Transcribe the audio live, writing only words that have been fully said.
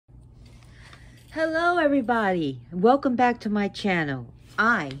Hello everybody, welcome back to my channel.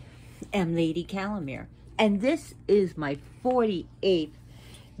 I am Lady Calamere, and this is my 48th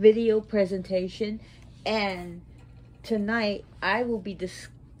video presentation, and tonight I will be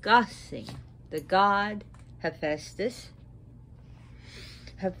discussing the god Hephaestus.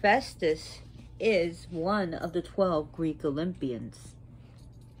 Hephaestus is one of the 12 Greek Olympians,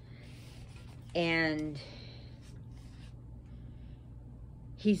 and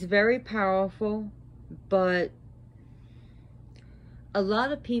he's very powerful, but a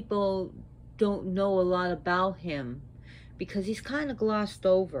lot of people don't know a lot about him because he's kind of glossed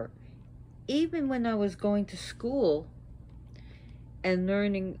over. Even when I was going to school and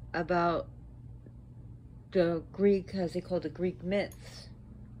learning about the Greek, as they call the Greek myths,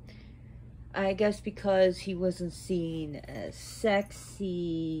 I guess because he wasn't seen as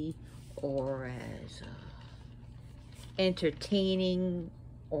sexy or as entertaining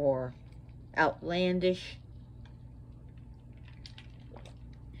or outlandish.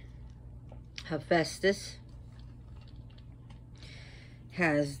 Hephaestus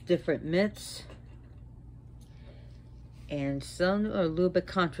has different myths, and some are a little bit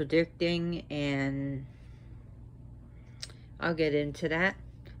contradicting, and I'll get into that.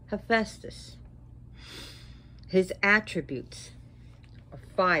 Hephaestus, his attributes are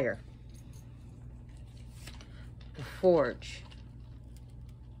fire, the forge,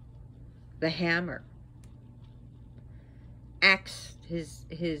 the hammer, axe, his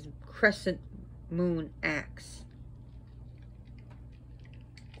crescent moon axe,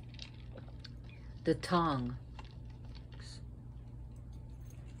 the tongs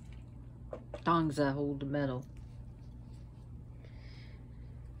that hold the metal,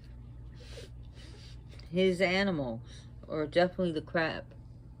 his animals are definitely the crab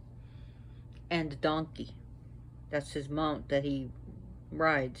and the donkey. That's his mount that he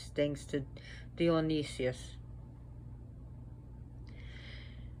rides, thanks to Dionysius.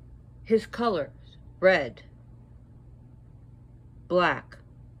 His colors: red, black,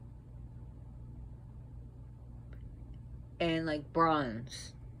 and like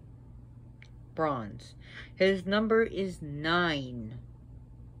bronze. His number is 9.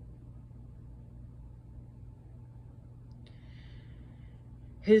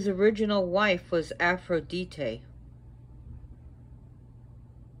 His original wife was Aphrodite,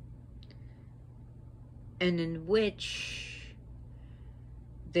 and in which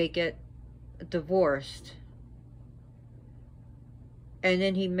they get divorced, and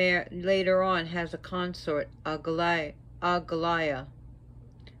then he later on has a consort, Aglaia,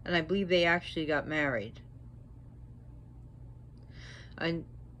 and I believe they actually got married. And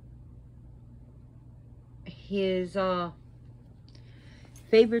his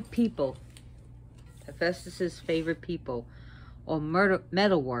favorite people, Hephaestus's favorite people, are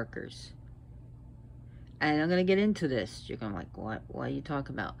metal workers. And I'm going to get into this. You're going to like, what are you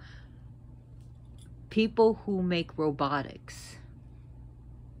talking about? People who make robotics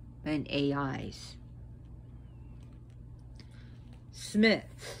and AIs.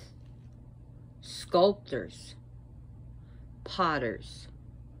 Smiths, sculptors, potters,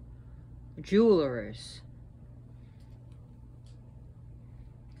 jewelers,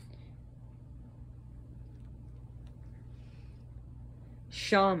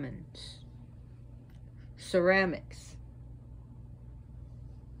 shamans, ceramics,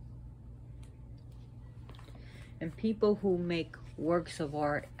 and people who make works of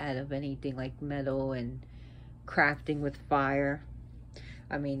art out of anything like metal and crafting with fire.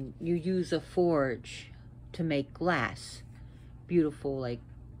 I mean, you use a forge to make glass. Beautiful, like,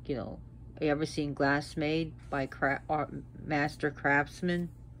 you know, you ever seen glass made by master craftsmen?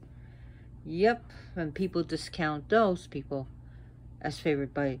 Yep, and people discount those people as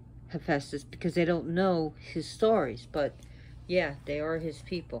favored by Hephaestus because they don't know his stories, but yeah, they are his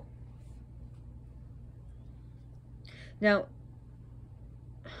people. Now,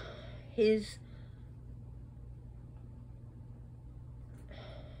 he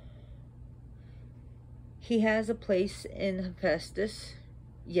has a place in Hephaestus,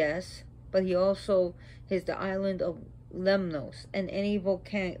 yes, but he also has the island of Lemnos and any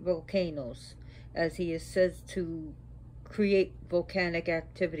volcanoes, as he is said to create volcanic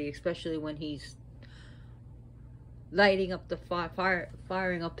activity, especially when he's lighting up the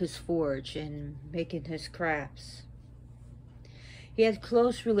firing up his forge and making his crafts. He had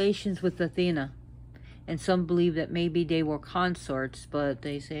close relations with Athena, and some believe that maybe they were consorts, but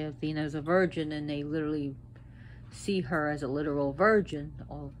they say Athena is a virgin, and they literally see her as a literal virgin.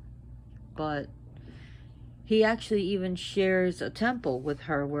 But he actually even shares a temple with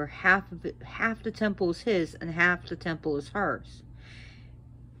her, where half the temple is his and half the temple is hers.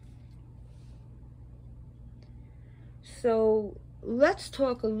 So let's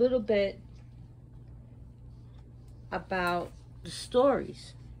talk a little bit about the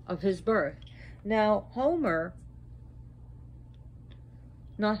stories of his birth. Now, Homer,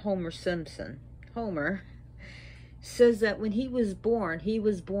 not Homer Simpson, Homer says that when he was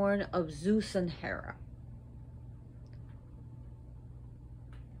born of Zeus and Hera.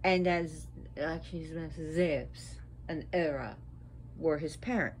 And as actually Zeus and Hera were his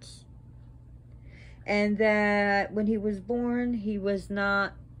parents. And that when he was born, he was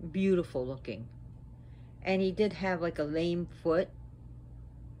not beautiful looking. And he did have like a lame foot.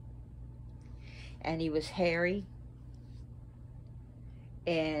 And he was hairy.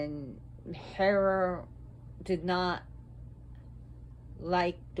 And Hera did not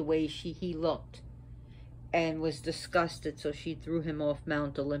like the way he looked. And was disgusted, so she threw him off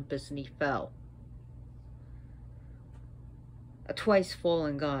Mount Olympus and he fell. A twice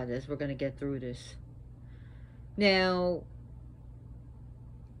fallen god, as we're going to get through this. Now,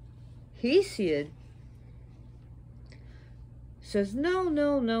 Hesiod says,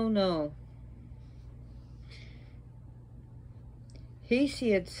 no.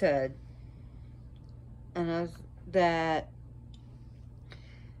 Hesiod said that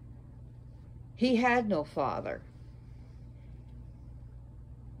he had no father.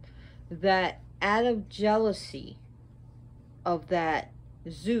 That out of jealousy of that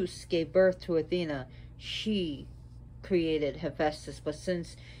Zeus gave birth to Athena, she created Hephaestus. But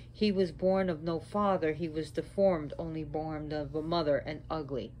since he was born of no father, he was deformed, only born of a mother, and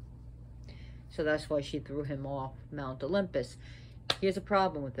ugly. So that's why she threw him off Mount Olympus. Here's a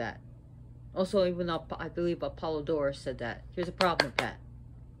problem with that. Also, even I believe Apollodorus said that. Here's a problem with that.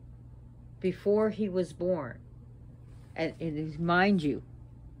 Before he was born, and mind you,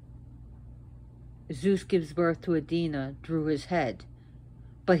 Zeus gives birth to Athena through his head,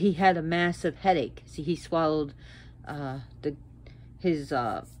 but he had a massive headache. See, he swallowed his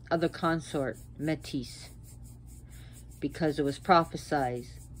other consort, Metis, because it was prophesied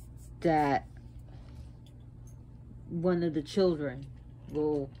that one of the children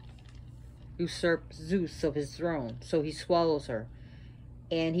will usurp Zeus of his throne. So he swallows her.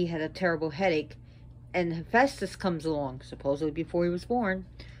 And he had a terrible headache. And Hephaestus comes along, supposedly before he was born,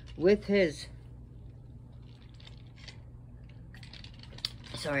 with his...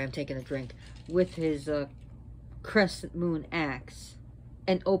 Sorry, I'm taking a drink. With his crescent moon axe.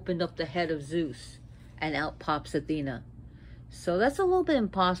 And opened up the head of Zeus. And out pops Athena. So that's a little bit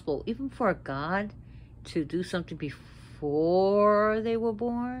impossible. Even for a god to do something before they were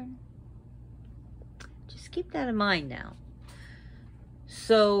born. Just keep that in mind now.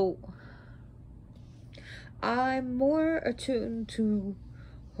 So, I'm more attuned to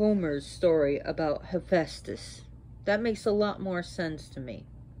Homer's story about Hephaestus. That makes a lot more sense to me.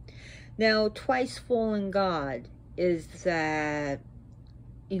 Now, twice fallen god is that,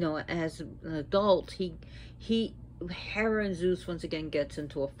 you know, as an adult, Hera and Zeus once again gets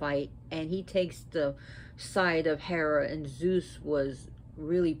into a fight, and he takes the side of Hera, and Zeus was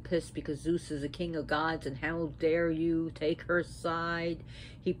really pissed because Zeus is the king of gods, and how dare you take her side.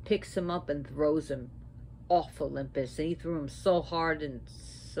 He picks him up and throws him off Olympus, and he threw him so hard and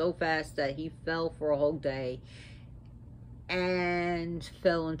so fast that he fell for a whole day and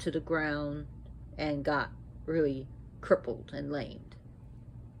fell into the ground and got really crippled and lamed.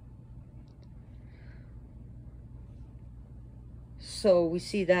 So we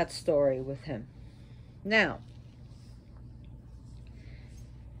see that story with him. Now,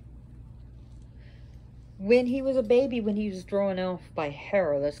 when he was a baby, when he was thrown off by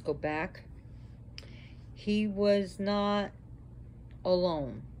Hera, let's go back, he was not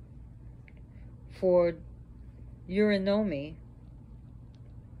alone. For Eurynome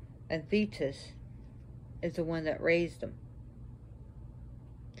and Thetis is the one that raised him.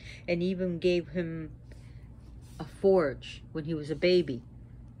 And even gave him a forge when he was a baby,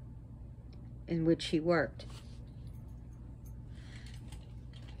 in which he worked.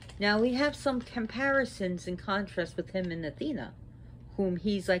 Now we have some comparisons and contrast with him and Athena, whom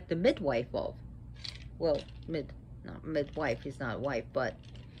he's like the midwife of. Well, not midwife, he's not a wife, but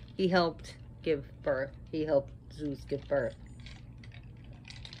he helped give birth. He helped Zeus give birth.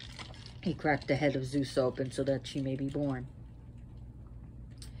 He cracked the head of Zeus open so that she may be born.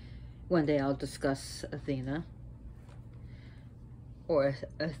 One day I'll discuss Athena, or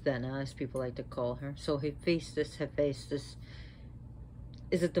Athena as people like to call her. So Hephaestus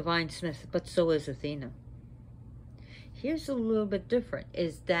is a divine smith, but so is Athena. Here's a little bit different,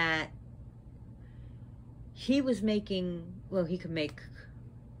 is that he was making, well, he could make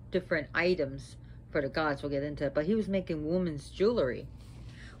different items for the gods, we'll get into it, but he was making women's jewelry.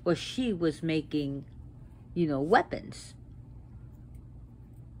 Well, she was making you know, weapons.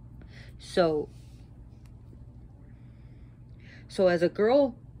 So as a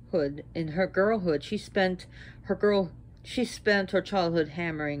girlhood, in her girlhood, she spent her childhood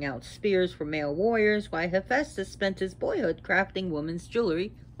hammering out spears for male warriors, while Hephaestus spent his boyhood crafting women's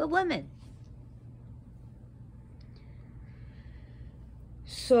jewelry for women.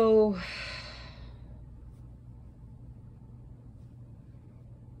 So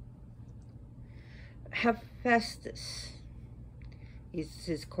Hephaestus,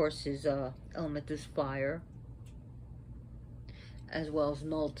 his course, his element is fire, as well as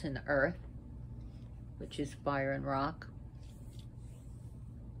molten earth, which is fire and rock.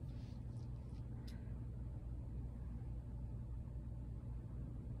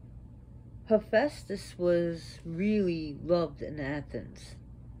 Hephaestus was really loved in Athens,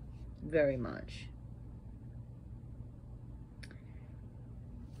 very much.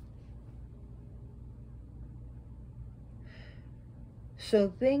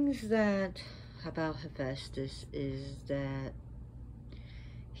 So things that about Hephaestus is that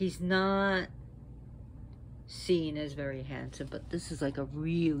he's not seen as very handsome, but this is like a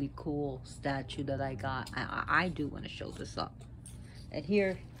really cool statue that I got. I do want to show this up. And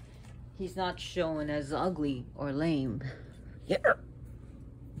here, he's not shown as ugly or lame. Yeah.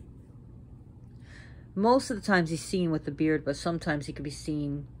 Most of the times he's seen with a beard, but sometimes he could be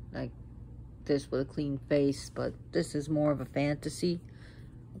seen like this with a clean face, but this is more of a fantasy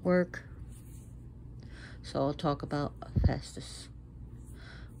work. So I'll talk about Hephaestus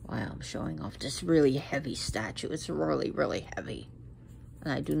while I'm showing off this really heavy statue. It's really, really heavy.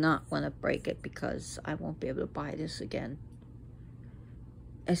 And I do not want to break it because I won't be able to buy this again.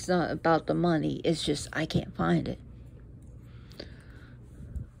 It's not about the money. It's just I can't find it.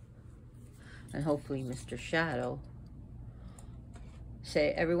 And hopefully Mr. Shadow.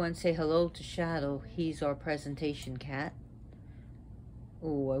 Everyone say hello to Shadow. He's our presentation cat.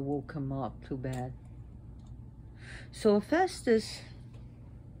 Oh, I woke him up. Too bad. So Hephaestus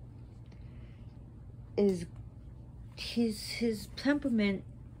is his temperament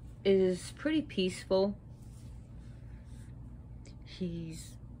is pretty peaceful. He's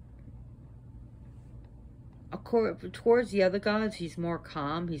towards the other gods, he's more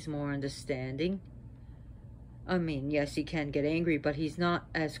calm, he's more understanding. I mean, yes, he can get angry, but he's not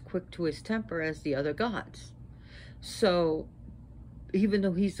as quick to his temper as the other gods. So even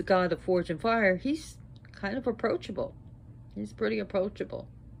though he's the god of forge and fire, he's kind of approachable. He's pretty approachable.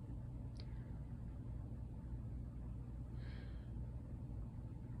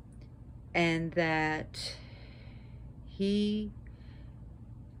 And that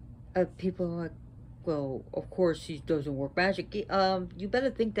people are like, well, of course he doesn't work magic. You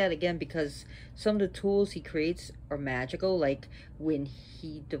better think that again, because some of the tools he creates are magical. Like when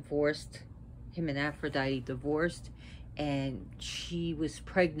him and Aphrodite divorced, and she was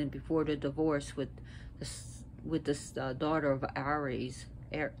pregnant before the divorce with this daughter of Ares.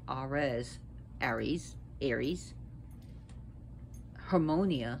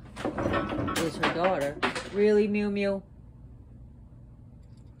 Harmonia is her daughter. Really, Mew Mew?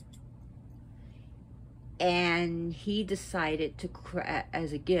 And he decided to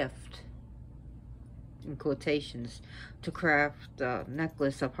as a gift, in quotations, to craft a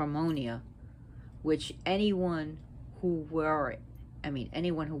necklace of Harmonia, which anyone who wore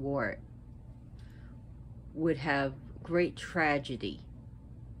it would have great tragedy.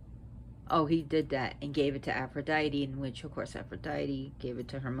 Oh, he did that and gave it to Aphrodite, in which, of course, Aphrodite gave it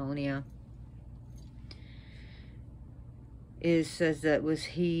to Harmonia. It says that it was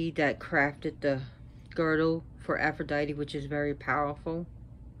he that crafted the girdle for Aphrodite, which is very powerful.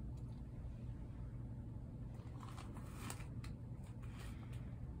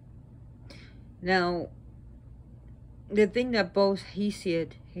 Now, the thing that both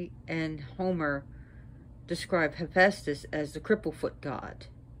Hesiod and Homer describe Hephaestus as the cripplefoot god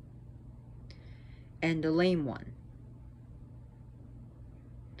and the lame one.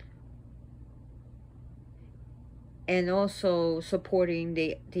 And also supporting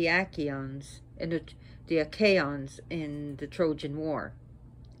the Achaeans and the Achaeans in the Trojan War.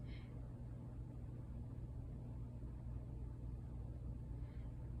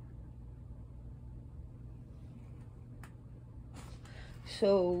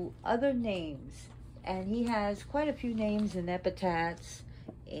 So other names, and he has quite a few names and epithets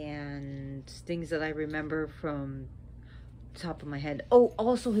and things that I remember from the top of my head. Oh,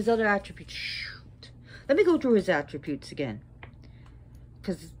 also his other attributes. Shoot. Let me go through his attributes again,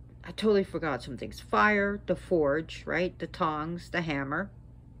 because I totally forgot some things. Fire, the forge, right? The tongs, the hammer,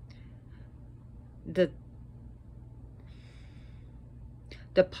 the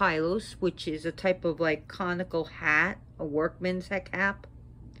The pylos, which is a type of like conical hat, a workman's cap.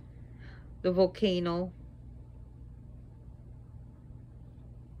 The volcano.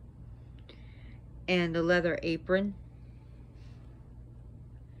 And the leather apron.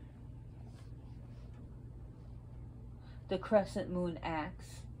 The crescent moon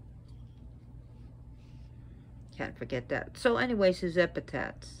axe. Can't forget that. So anyways, his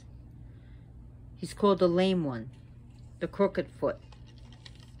epithets. He's called the lame one, the crooked foot,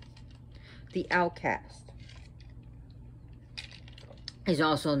 the outcast. He's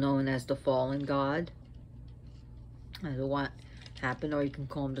also known as the fallen god. As what happened, or you can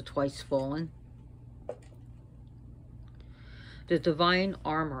call him the twice fallen. The divine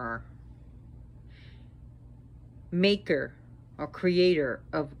armorer, maker or creator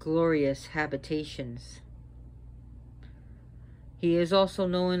of glorious habitations. He is also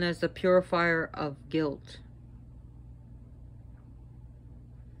known as the purifier of guilt,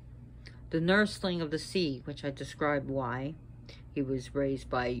 the nursling of the sea, which I described why he was raised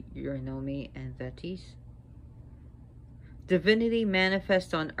by Eurynome and Thetis. Divinity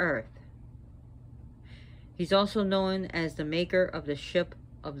manifest on earth. He's also known as the maker of the ship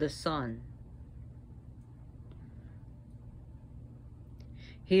of the sun.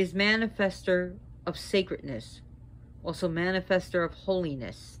 He is manifester of sacredness, also manifester of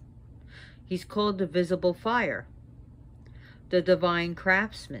holiness. He's called the visible fire, the divine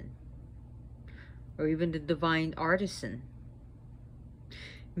craftsman, or even the divine artisan,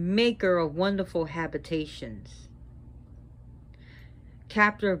 maker of wonderful habitations,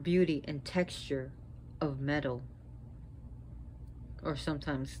 captor of beauty and texture of metal, or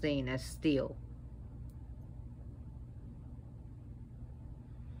sometimes seen as steel.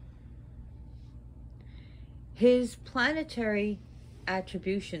 His planetary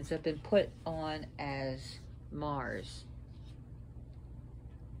attributions have been put on as Mars.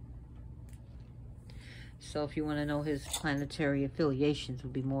 So if you want to know his planetary affiliations,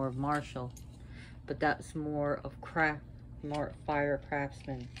 would be more of martial, but that's more of more fire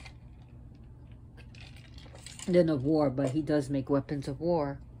craftsman than of war. But he does make weapons of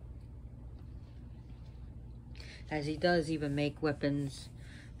war, as he does even make weapons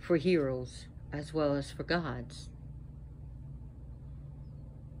for heroes as well as for gods.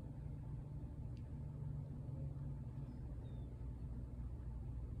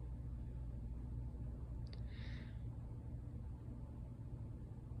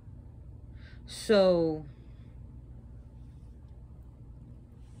 So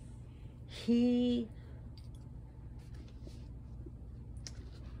he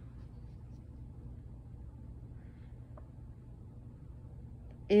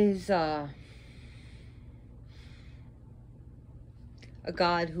is a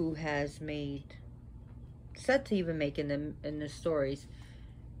god who has said to even make in the stories,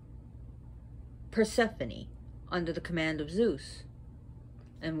 Persephone under the command of Zeus,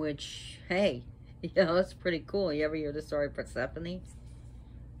 in which, hey, you know, that's pretty cool. You ever hear the story of Persephone? I mean,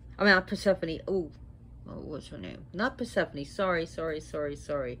 not Persephone. Oh, what's her name? Not Persephone.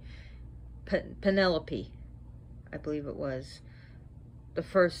 Sorry. Penelope, I believe it was. The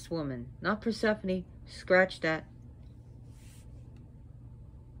first woman. Not Persephone. Scratch that.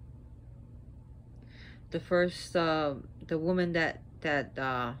 The first, the woman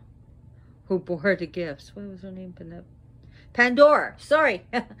who bore the gifts. What was her name? Pandora. Sorry.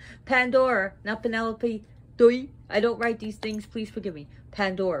 Pandora. Not Penelope. I don't write these things. Please forgive me.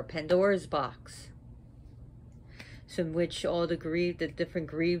 Pandora. Pandora's box. So in which all the different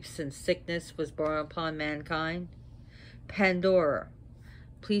griefs and sickness was brought upon mankind. Pandora.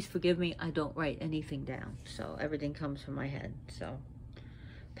 Please forgive me. I don't write anything down. So everything comes from my head. So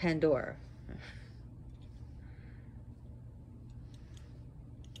Pandora.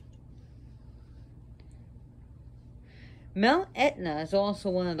 Mount Etna is also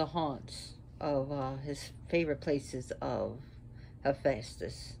one of the haunts of his favorite places of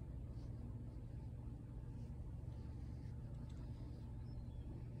Hephaestus.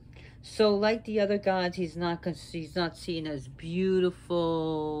 So, like the other gods, he's not seen as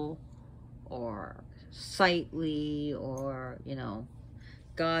beautiful or sightly or, you know,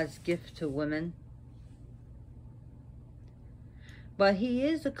 God's gift to women. But he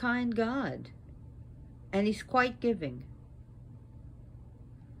is a kind God, and he's quite giving.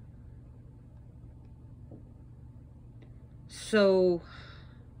 So,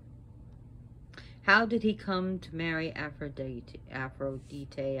 how did he come to marry Aphrodite?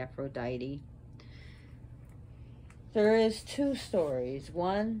 There is two stories.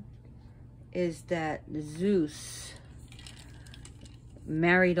 One is that Zeus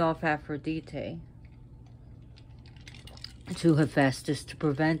married off Aphrodite to Hephaestus to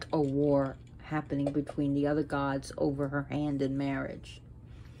prevent a war happening between the other gods over her hand in marriage.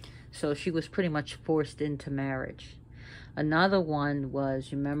 So she was pretty much forced into marriage. Another one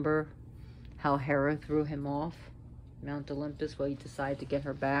was, remember how Hera threw him off Mount Olympus while he decided to get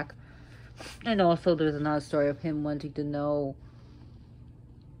her back? And also there's another story of him wanting to know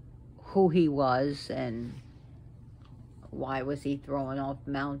who he was and why was he thrown off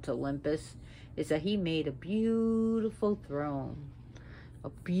Mount Olympus. Is that he made a beautiful throne. A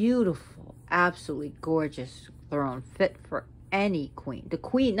beautiful, absolutely gorgeous throne fit for any queen. The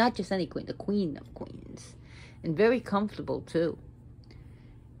queen, not just any queen, the queen of queens. And very comfortable too.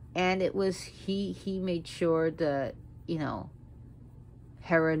 And it was, he made sure that, you know,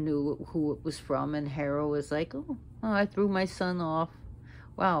 Hera knew who it was from. And Hera was like, oh, I threw my son off.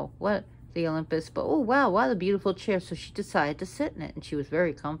 Wow, what? The Olympus. But, oh, wow, what a beautiful chair. So she decided to sit in it. And she was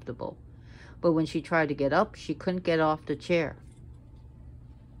very comfortable. But when she tried to get up, she couldn't get off the chair.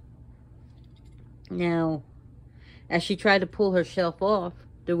 Now, as she tried to pull herself off,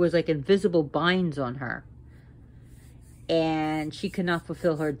 there was like invisible binds on her. And she could not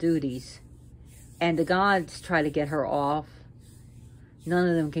fulfill her duties. And the gods try to get her off. None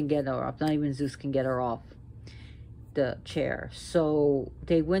of them can get her off. Not even Zeus can get her off the chair. So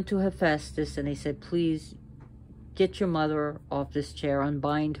they went to Hephaestus and they said, please get your mother off this chair,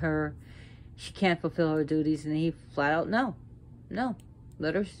 unbind her. She can't fulfill her duties. And he flat out, no,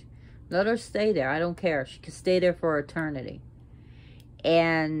 let her stay there. I don't care. She can stay there for eternity.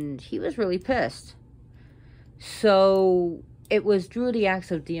 And he was really pissed. So it was through the acts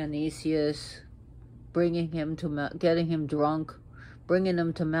of Dionysius, bringing him to, getting him drunk, bringing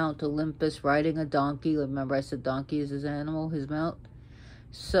him to Mount Olympus, riding a donkey. Remember I said donkey is his animal, his mount.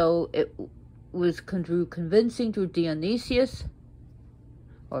 So it was convincing through Dionysius,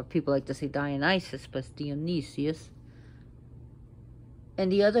 or people like to say Dionysus, but it's Dionysius.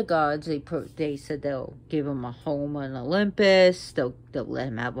 And the other gods, they said they'll give him a home on Olympus. They'll let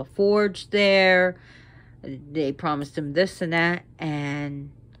him have a forge there. They promised him this and that.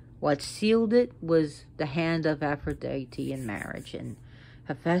 And what sealed it was the hand of Aphrodite in marriage. And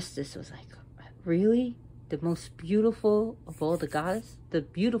Hephaestus was like, really? The most beautiful of all the goddess? The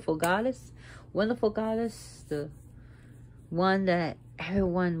beautiful goddess? Wonderful goddess? The one that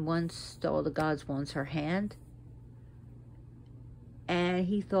everyone wants, all the gods wants her hand? And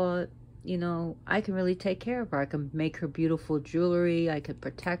he thought, you know, I can really take care of her. I can make her beautiful jewelry. I could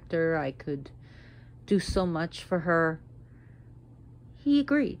protect her. I could do so much for her. He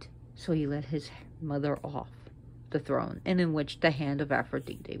agreed. So he let his mother off the throne, and in which the hand of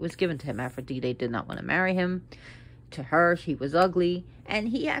Aphrodite was given to him. Aphrodite did not want to marry him. To her, she was ugly. And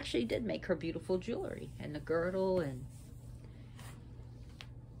he actually did make her beautiful jewelry and the girdle and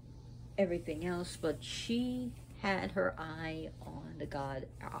everything else. But she had her eye on the god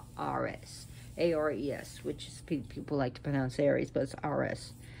Ares, A-R-E-S, which is, people like to pronounce Aries, but it's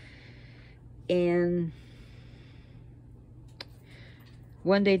Ares. And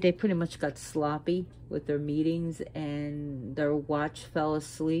one day they pretty much got sloppy with their meetings and their watch fell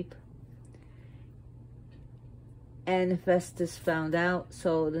asleep. And Hephaestus found out,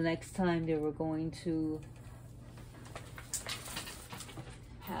 so the next time they were going to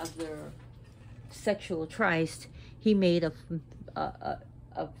have their sexual tryst, he made a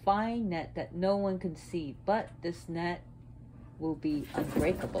fine net that no one can see, but this net will be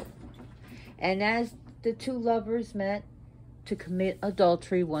unbreakable. And as the two lovers met to commit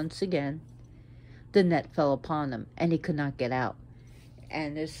adultery once again, the net fell upon him, and he could not get out.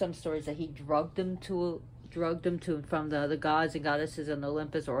 And there's some stories that he drugged them to and from the other gods and goddesses on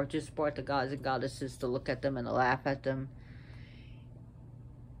Olympus, or just brought the gods and goddesses to look at them and laugh at them.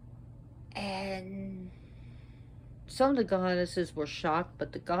 And some of the goddesses were shocked,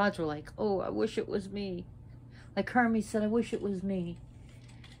 but the gods were like, oh, I wish it was me. Like Hermes said, I wish it was me.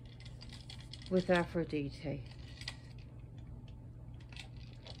 With Aphrodite.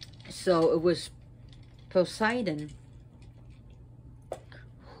 So it was Poseidon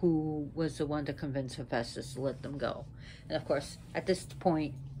who was the one to convince Hephaestus to let them go. And of course, at this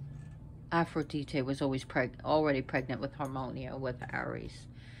point, Aphrodite was already pregnant with Harmonia, with Ares.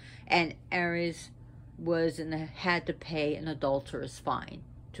 And Ares had to pay an adulterous fine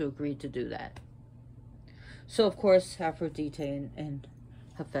to agree to do that. So of course, Aphrodite and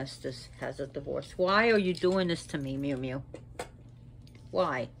Hephaestus has a divorce. Why are you doing this to me, Mew Mew?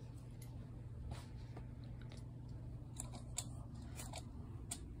 Why?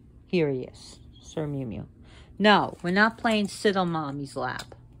 Here he is, Sir Mew Mew. No, we're not playing sit on mommy's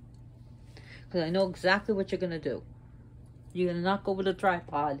lap. Because I know exactly what you're going to do. You're going to knock over the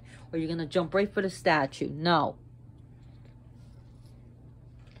tripod, or you're going to jump right for the statue. No.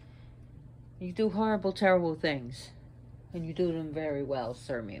 You do horrible, terrible things. And you do them very well,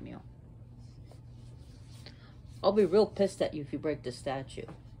 Sir Mew Mew. I'll be real pissed at you if you break the statue.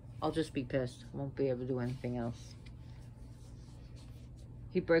 I'll just be pissed. I won't be able to do anything else.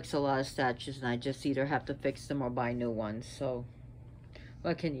 He breaks a lot of statues, and I just either have to fix them or buy new ones. So,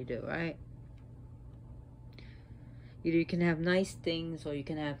 what can you do, right? Either you can have nice things or you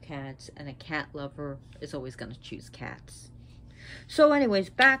can have cats, and a cat lover is always going to choose cats. So anyways,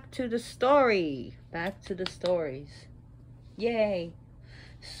 back to the story. Back to the stories. Yay.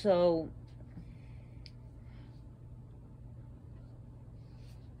 So,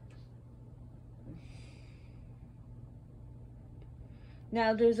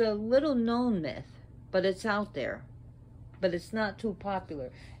 now there's a little known myth, but it's out there. But it's not too popular.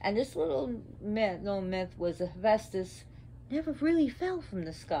 And this little known myth was that Hephaestus never really fell from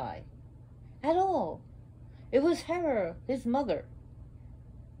the sky. At all. It was Hera, his mother,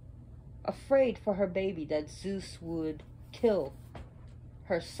 afraid for her baby that Zeus would kill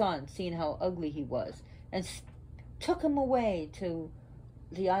her son, seeing how ugly he was, and took him away to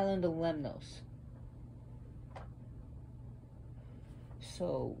the island of Lemnos.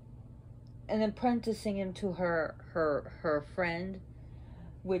 So, and apprenticing him to her friend,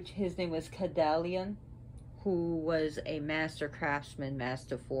 which his name was Cadalion, who was a master craftsman,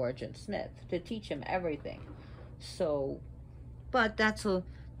 master forge, and smith, to teach him everything. So, but that's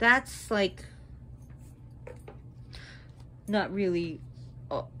like not really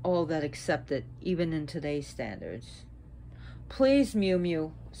all that accepted, even in today's standards. Please, Mew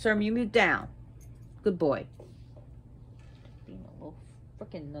Mew, Sir Mew Mew, down. Good boy. Being a little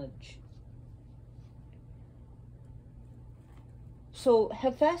freaking nudge. So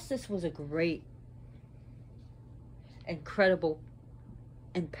Hephaestus was a great, incredible,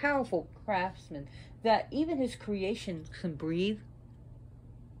 and powerful craftsman that even his creations can breathe,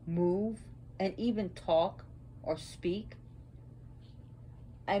 move, and even talk or speak.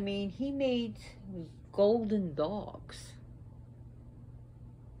 I mean, he made golden dogs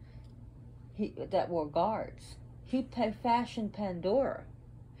that were guards. He fashioned Pandora.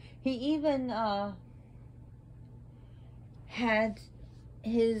 He even had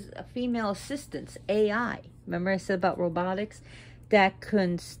his female assistants, AI. Remember I said about robotics? That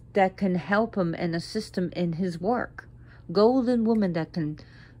can help him and assist him in his work. Golden woman that can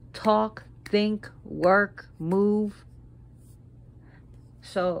talk, think, work, move.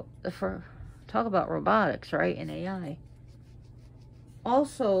 So, talk about robotics, right? And AI.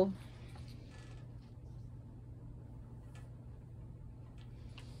 Also,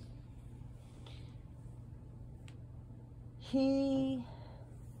 he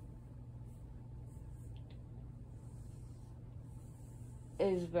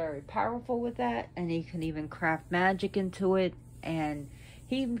is very powerful with that, and he can even craft magic into it, and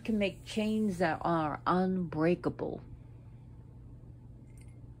he even can make chains that are unbreakable.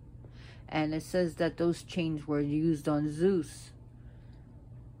 And it says that those chains were used on Zeus,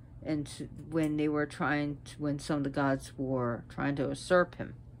 and when some of the gods were trying to usurp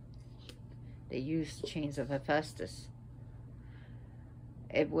him, they used chains of Hephaestus.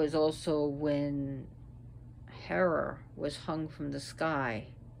 It was also when Hera was hung from the sky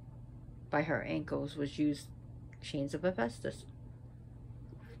by her ankles, was used chains of Hephaestus.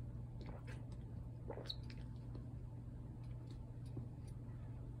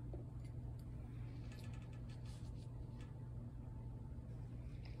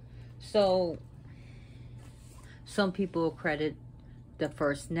 So, some people credit the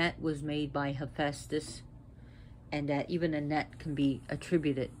first net was made by Hephaestus, and that even a net can be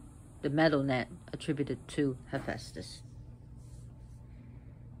attributed, the metal net, attributed to Hephaestus.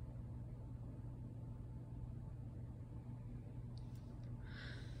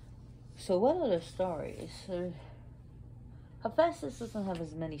 So what other stories? Hephaestus doesn't have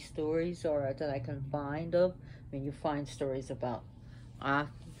as many stories or that I can find of. I mean, you find stories about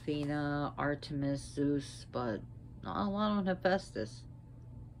Athena, Artemis, Zeus, but not a lot on Hephaestus.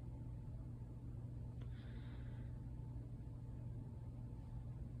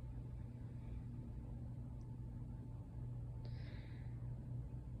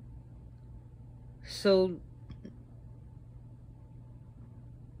 So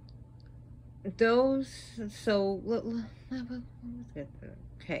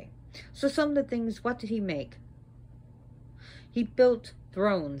okay. So some of the things, what did he make? He built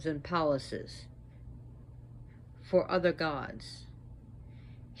thrones and palaces for other gods.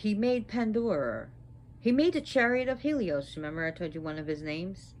 He made Pandora. He made a chariot of Helios. Remember I told you one of his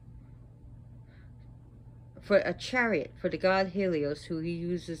names? For a chariot for the god Helios, who he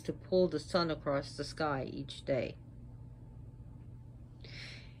uses to pull the sun across the sky each day.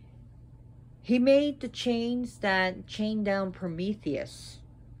 He made the chains that chained down Prometheus.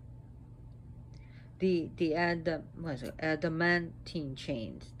 The adamantine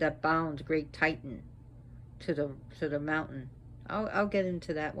chains that bound great Titan to the mountain. I'll get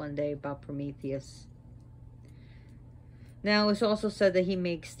into that one day about Prometheus. Now it's also said that he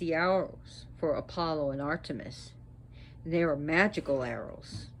makes the arrows for Apollo and Artemis. They are magical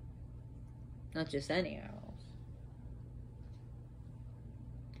arrows, not just any arrows.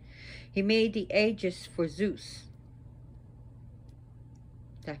 He made the aegis for Zeus.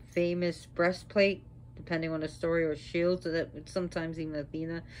 That famous breastplate, depending on the story, or shield, so that sometimes even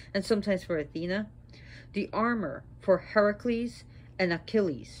Athena, and sometimes for Athena. The armor for Heracles and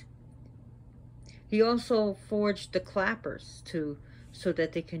Achilles. He also forged the clappers so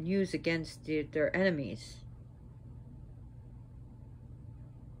that they can use against their enemies.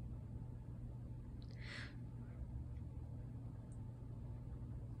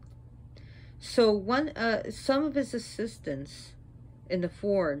 So some of his assistants in the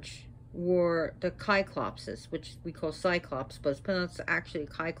forge were the Cyclopses, which we call Cyclops, but it's pronounced actually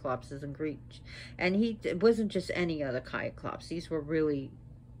Cyclopses in Greek. And it wasn't just any other Cyclops. These were really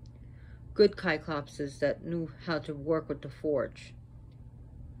good Cyclopses that knew how to work with the forge.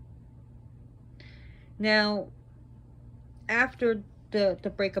 Now, after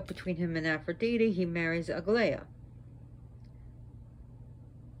the breakup between him and Aphrodite, he marries Aglaia.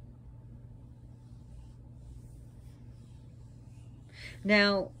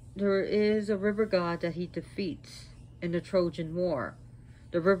 Now, there is a river god that he defeats in the Trojan War.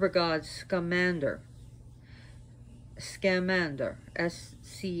 The river god Scamander. Scamander.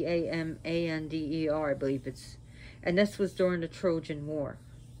 S-C-A-M-A-N-D-E-R, I believe it's. And this was during the Trojan War.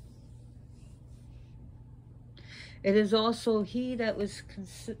 It is also he that was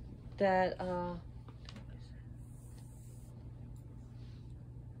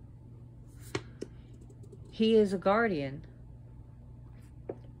he is a guardian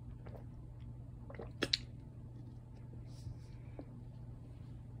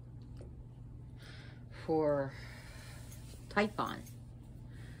for Typhon,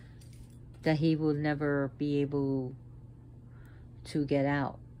 that he will never be able to get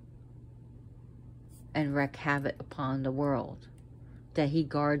out and wreak havoc upon the world, that he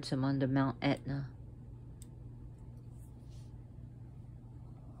guards him under Mount Etna.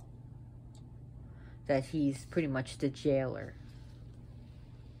 That he's pretty much the jailer.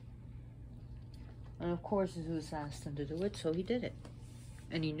 And of course Zeus asked him to do it, so he did it.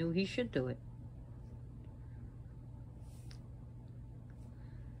 And he knew he should do it.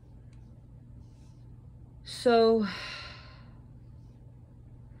 So,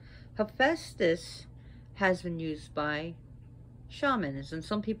 Hephaestus has been used by shamans, and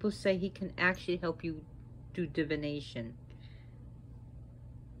some people say he can actually help you do divination.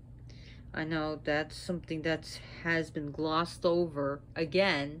 I know that's something that has been glossed over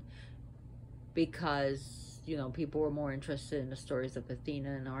again because, you know, people were more interested in the stories of Athena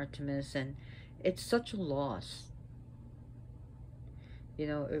and Artemis, and it's such a loss. You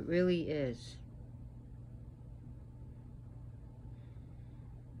know, it really is.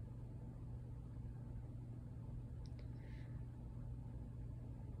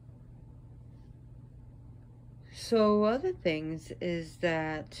 So other things is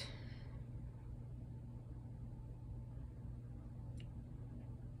that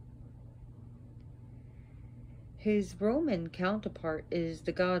his Roman counterpart is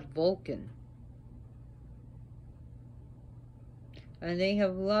the god Vulcan. And they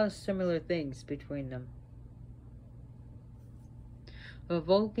have a lot of similar things between them. But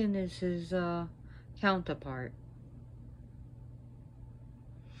Vulcan is his counterpart.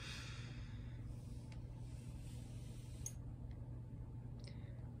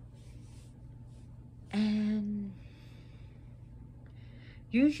 And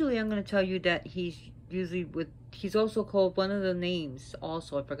usually I'm going to tell you that he's also called one of the names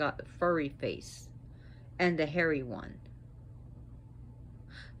also, I forgot, the furry face and the hairy one.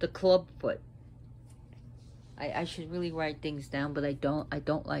 The clubfoot. I should really write things down, but I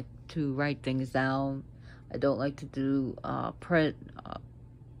don't like to write things down. I don't like to do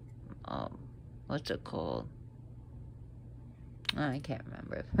what's it called? I can't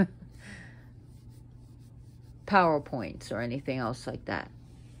remember. PowerPoints or anything else like that.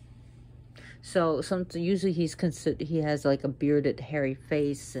 So usually he has like a bearded, hairy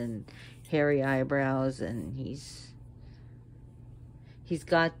face and hairy eyebrows, and he's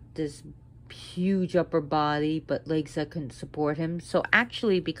got this huge upper body but legs that couldn't support him. So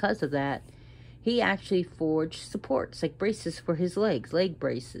actually, because of that, he actually forged supports, like braces for his legs, leg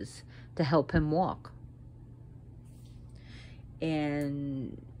braces, to help him walk.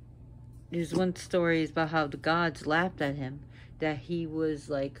 And there's one story about how the gods laughed at him, that he was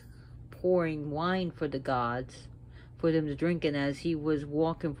like pouring wine for the gods for them to drink, and as he was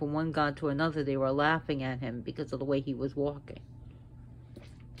walking from one god to another, they were laughing at him because of the way he was walking,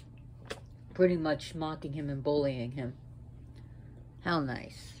 pretty much mocking him and bullying him. How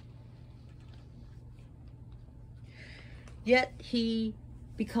nice. Yet he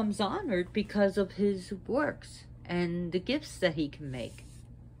becomes honored because of his works and the gifts that he can make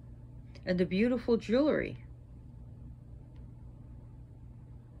and the beautiful jewelry.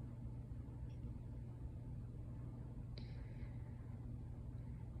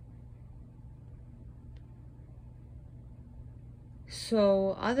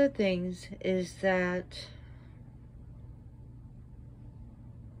 So other things is that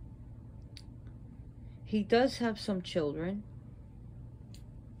he does have some children.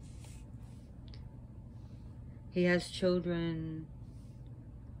 He has children,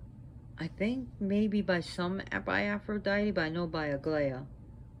 I think maybe by Aphrodite, but I know by Aglaia.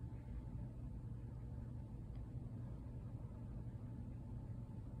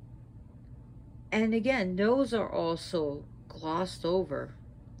 And again, those are also glossed over.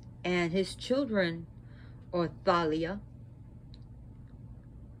 And his children are Thalia.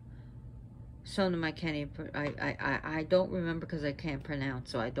 Some of them I can't even, I don't remember because I can't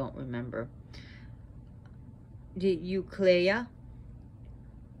pronounce, so I don't remember. The Eucleia,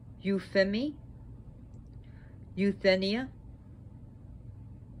 Euphemi, Euthenia,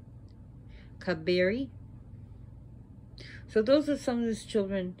 Kabiri. So those are some of his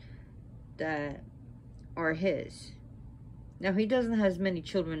children that are his. Now he doesn't have as many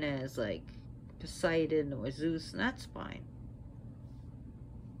children as like Poseidon or Zeus, and that's fine.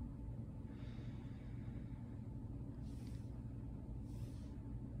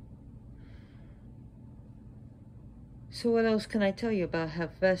 So what else can I tell you about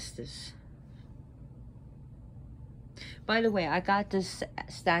Hephaestus? By the way, I got this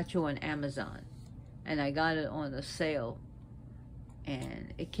statue on Amazon, and I got it on a sale,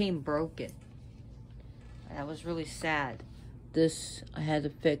 and it came broken. And I was really sad. This I had to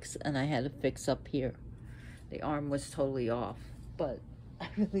fix, and I had to fix up here. The arm was totally off, but I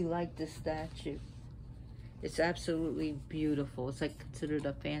really like this statue. It's absolutely beautiful. It's like considered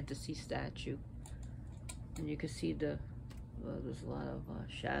a fantasy statue. And you can see well, there's a lot of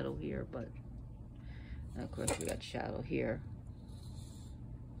shadow here, but of course we got shadow here.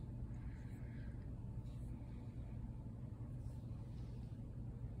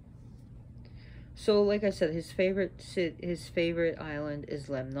 So, like I said, his favorite island is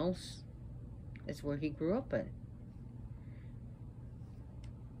Lemnos. It's where he grew up in.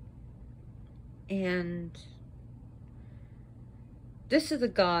 And this is a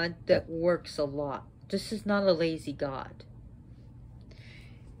god that works a lot. This is not a lazy god.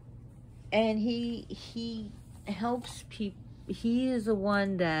 And he helps people. He is the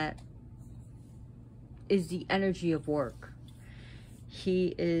one that is the energy of work.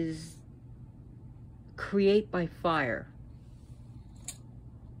 He is create by fire.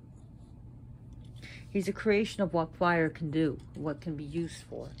 He's a creation of what fire can do, what can be used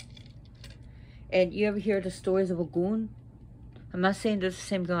for. And you ever hear the stories of Ogun? I'm not saying they're the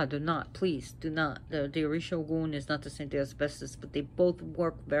same god. They're not. Please, do not. The Orisha Ogun is not the same thing as Hephaestus, but they both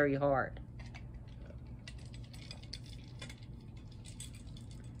work very hard.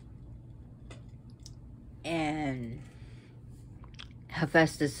 And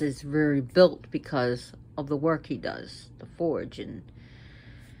Hephaestus is very built because of the work he does, the forge, and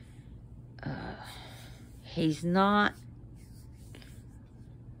he's not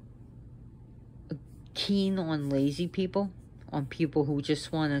keen on lazy people, on people who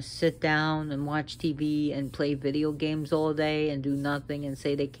just want to sit down and watch TV and play video games all day and do nothing and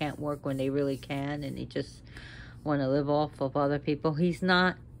say they can't work when they really can, and they just want to live off of other people. He's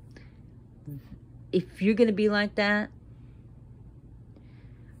not. If you're going to be like that,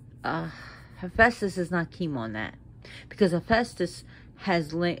 Hephaestus is not keen on that, because Hephaestus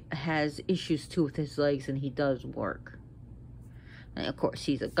has issues too with his legs, and he does work. And of course,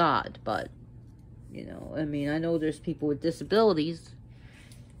 he's a god, but you know, I mean, I know there's people with disabilities,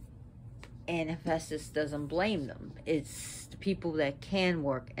 and Hephaestus doesn't blame them. It's the people that can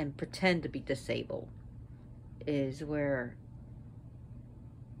work and pretend to be disabled is where,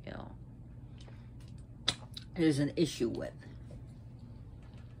 you know, there's an issue with.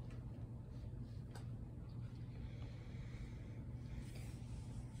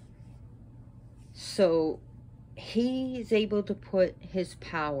 So he's able to put his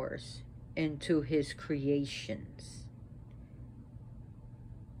powers into his creations.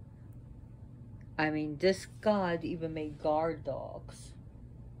 I mean, this god even made guard dogs.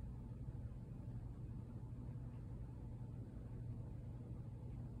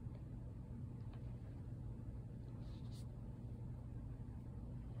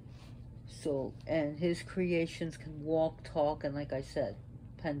 So, and his creations can walk, talk, and like I said,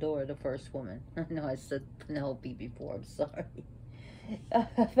 Pandora, the first woman. I know I said Penelope before, I'm sorry.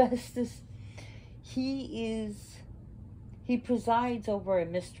 Hephaestus, he presides over a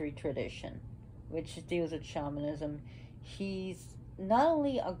mystery tradition, which deals with shamanism. He's not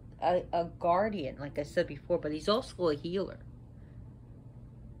only a guardian, like I said before, but he's also a healer.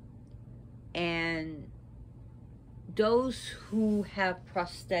 And those who have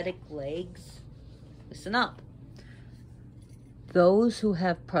prosthetic legs, listen up. Those who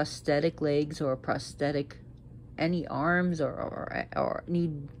have prosthetic legs or prosthetic any arms or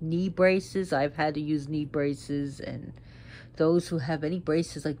need knee braces, I've had to use knee braces, and those who have any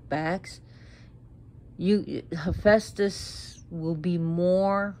braces like backs, Hephaestus will be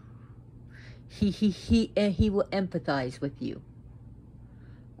more, he will empathize with you.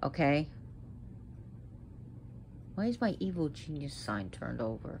 Okay? Why is my evil genius sign turned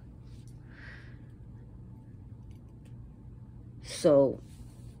over? So,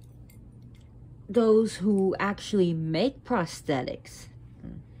 those who actually make prosthetics,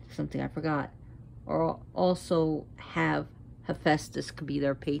 something I forgot, or also have Hephaestus could be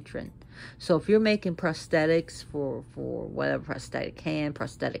their patron. So if you're making prosthetics for whatever, prosthetic hand,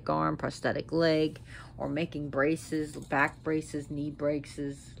 prosthetic arm, prosthetic leg, or making braces, back braces, knee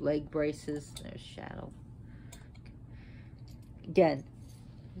braces, leg braces, there's shadow. Again,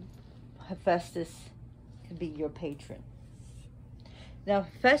 Hephaestus can be your patron. Now,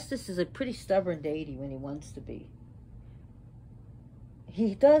 Hephaestus is a pretty stubborn deity when he wants to be.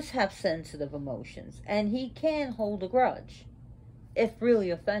 He does have sensitive emotions, and he can hold a grudge. If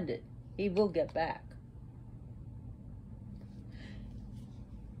really offended, he will get back.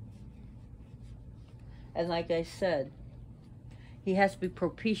 And like I said, he has to be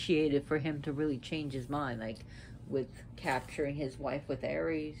propitiated for him to really change his mind, like with capturing his wife with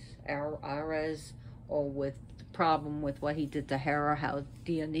Ares, or with the problem with what he did to Hera, how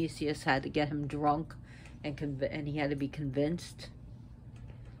Dionysius had to get him drunk, and he had to be convinced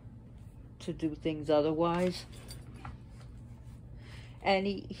to do things otherwise. And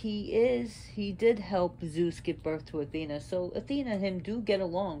he did help Zeus give birth to Athena, so Athena and him do get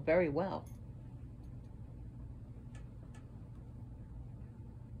along very well.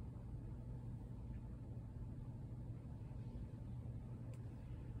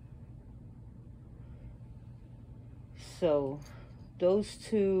 So those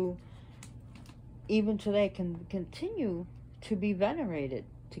two, even today, can continue to be venerated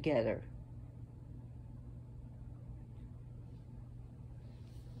together.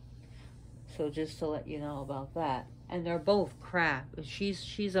 So just to let you know about that. And they're both craft.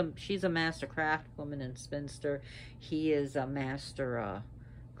 She's a master craft woman and spinster. He is a master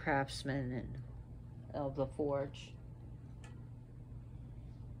craftsman of the forge.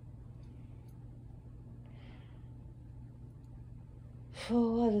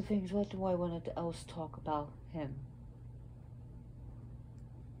 So other things, what do I want to else talk about him?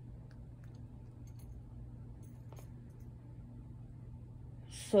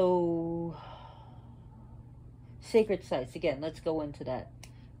 So, sacred sites, again, let's go into that.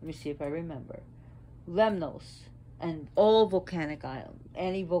 Let me see if I remember. Lemnos and all volcanic islands,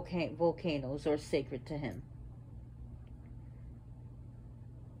 any volcanoes are sacred to him.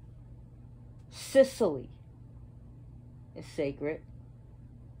 Sicily is sacred.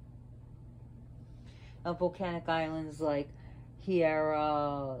 Volcanic islands like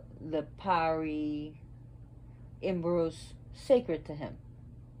Hera, Lipari, Imbros, sacred to him.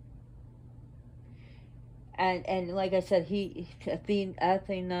 And like I said,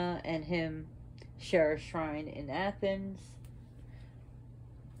 Athena and him share a shrine in Athens.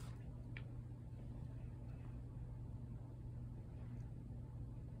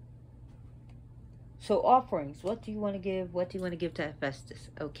 So offerings, what do you want to give? What do you want to give to Hephaestus?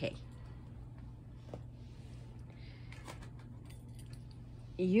 Okay.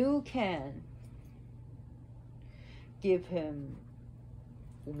 You can give him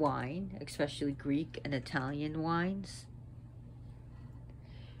wine, especially Greek and Italian wines.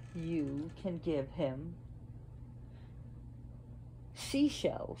 You can give him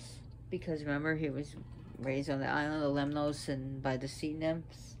seashells, because remember he was raised on the island of Lemnos and by the sea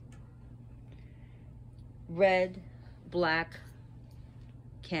nymphs. Red, black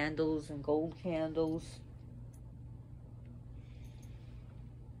candles and gold candles.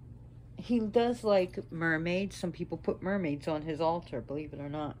 He does like mermaids. Some people put mermaids on his altar, believe it or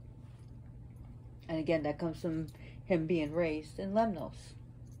not. And again, that comes from him being raised in Lemnos.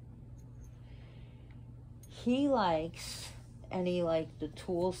 He likes the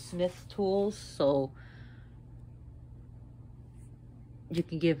tools, smith tools, so you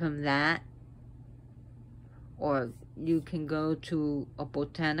can give him that. or you can go to a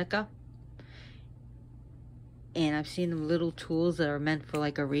botanica, and I've seen them little tools that are meant for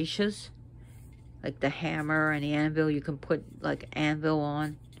like orishas, like the hammer and the anvil. You can put like anvil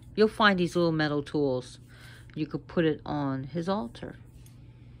on. You'll find these little metal tools. You could put it on his altar.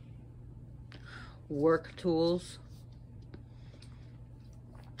 Work tools.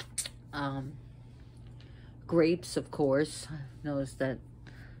 Grapes, of course. I've noticed that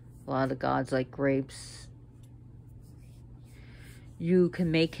a lot of the gods like grapes. You can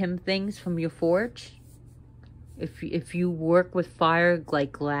make him things from your forge. If you work with fire,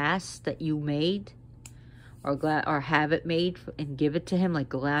 like glass that you made, or have it made and give it to him, like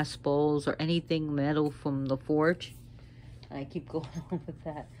glass bowls or anything metal from the forge. I keep going on with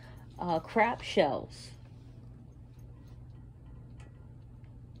that. Crab shells.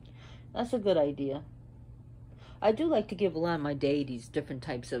 That's a good idea. I do like to give a lot of my deities different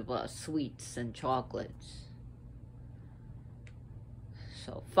types of sweets and chocolates.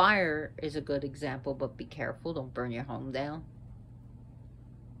 So fire is a good example, but be careful. Don't burn your home down.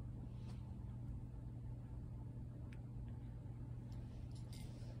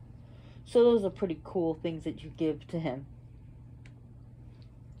 So those are pretty cool things that you give to him.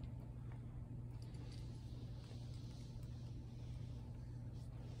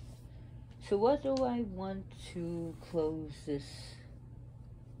 So what do I want to close this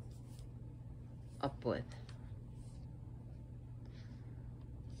up with?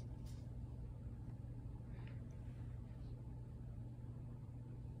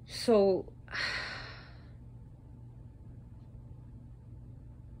 So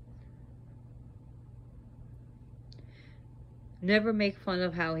never make fun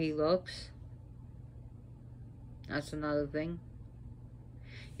of how he looks. That's another thing.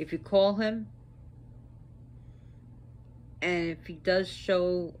 If you call him, and if he does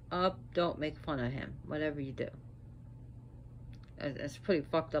show up, don't make fun of him. Whatever you do. It's pretty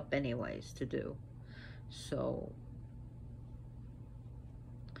fucked up anyways to do. So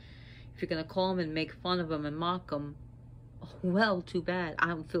if you're going to call him and make fun of him and mock him, well, too bad. I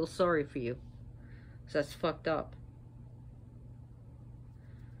don't feel sorry for you. So that's fucked up.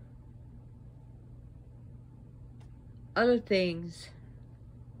 Other things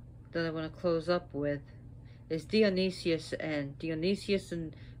that I want to close up with is Dionysius and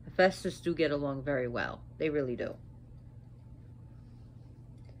Hephaestus do get along very well. They really do.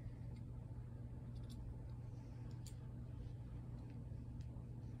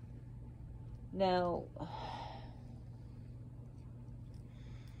 Now,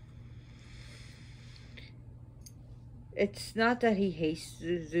 it's not that he hates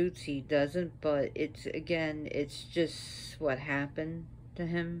Zeus, he doesn't, but it's, again, it's just what happened to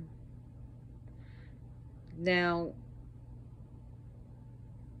him. Now,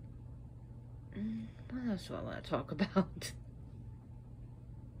 what else do I want to talk about?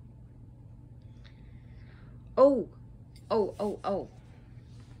 Oh.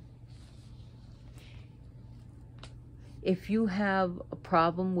 If you have a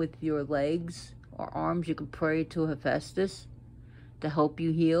problem with your legs or arms, you can pray to Hephaestus to help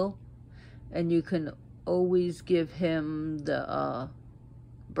you heal. And you can always give him the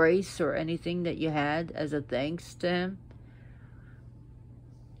brace or anything that you had as a thanks to him.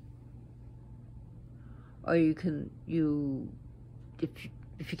 Or you can,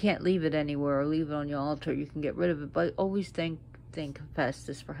 if you can't leave it anywhere or leave it on your altar, you can get rid of it. But always thank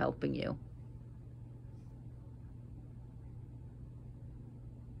Hephaestus for helping you.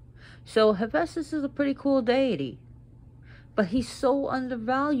 So Hephaestus is a pretty cool deity. But he's so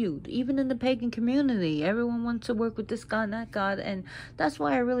undervalued, even in the pagan community. Everyone wants to work with this god and that god. And that's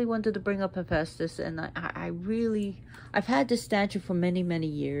why I really wanted to bring up Hephaestus. And I've had this statue for many, many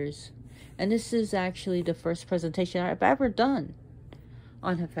years. And this is actually the first presentation I've ever done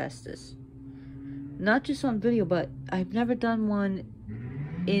on Hephaestus. Not just on video, but I've never done one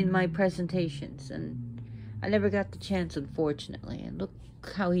in my presentations. And I never got the chance, unfortunately. And look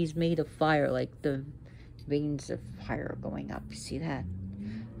how he's made of fire, like the veins of fire going up. You see that?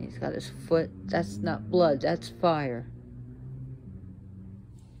 He's got his foot. That's not blood, that's fire.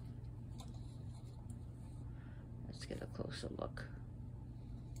 Let's get a closer look.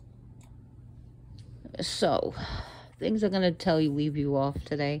 So, things I'm going to tell you, leave you off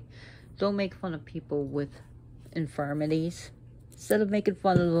today. Don't make fun of people with infirmities. Instead of making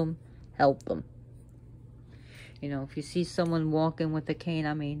fun of them, help them. You know, if you see someone walking with a cane,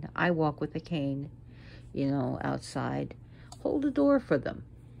 I mean, I walk with a cane, you know, outside, hold the door for them,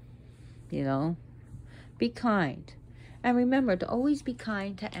 you know, be kind. And remember to always be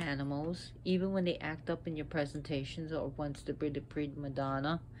kind to animals, even when they act up in your presentations or wants to be the prima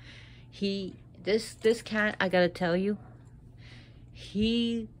donna. This cat, I gotta tell you,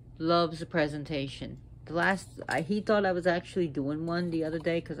 he loves the presentation. He thought I was actually doing one the other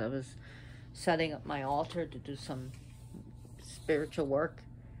day because I was setting up my altar to do some spiritual work,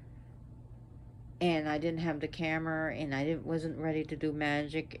 and I didn't have the camera, and I wasn't ready to do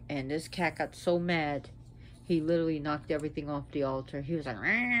magic, and this cat got so mad, he literally knocked everything off the altar. He was like,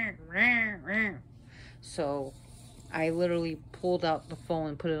 rah, rah, rah. So I literally pulled out the phone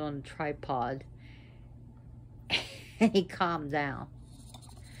and put it on the tripod, and he calmed down.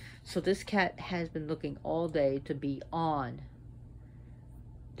 So this cat has been looking all day to be on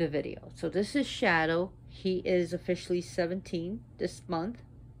the video. So this is Shadow. He is officially 17 this month.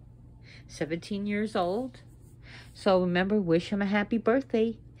 17 years old. So remember, wish him a happy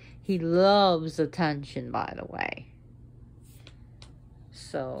birthday. He loves attention, by the way.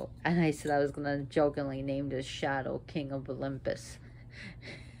 So, and I said I was going to jokingly name this Shadow King of Olympus.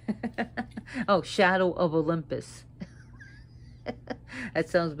 Oh, Shadow of Olympus. That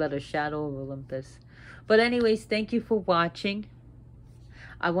sounds better, Shadow of Olympus. But anyways, thank you for watching.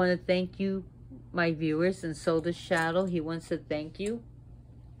 I want to thank you, my viewers, and so does Shadow. He wants to thank you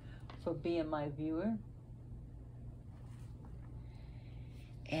for being my viewer.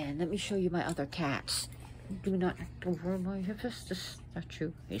 And let me show you my other cats. Do not over my Hephaestus. Not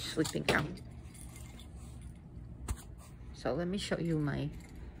true. He's sleeping now. So let me show you my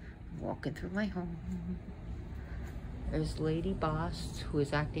walking through my home. There's Lady Boss, who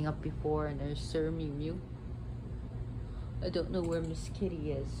is acting up before, and there's Sir Mew Mew. I don't know where Miss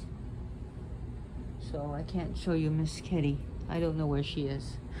Kitty is, so I can't show you Miss Kitty. I don't know where she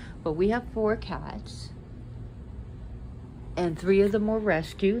is. But we have 4 cats, and 3 of them were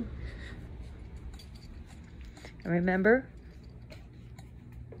rescued. And remember,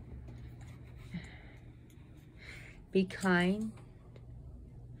 be kind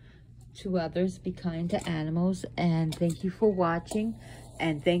to others, be kind to animals, and thank you for watching.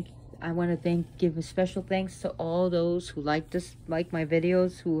 And I want to give a special thanks to all those who like my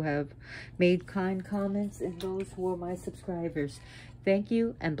videos, who have made kind comments, and those who are my subscribers. Thank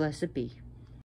you, and blessed be.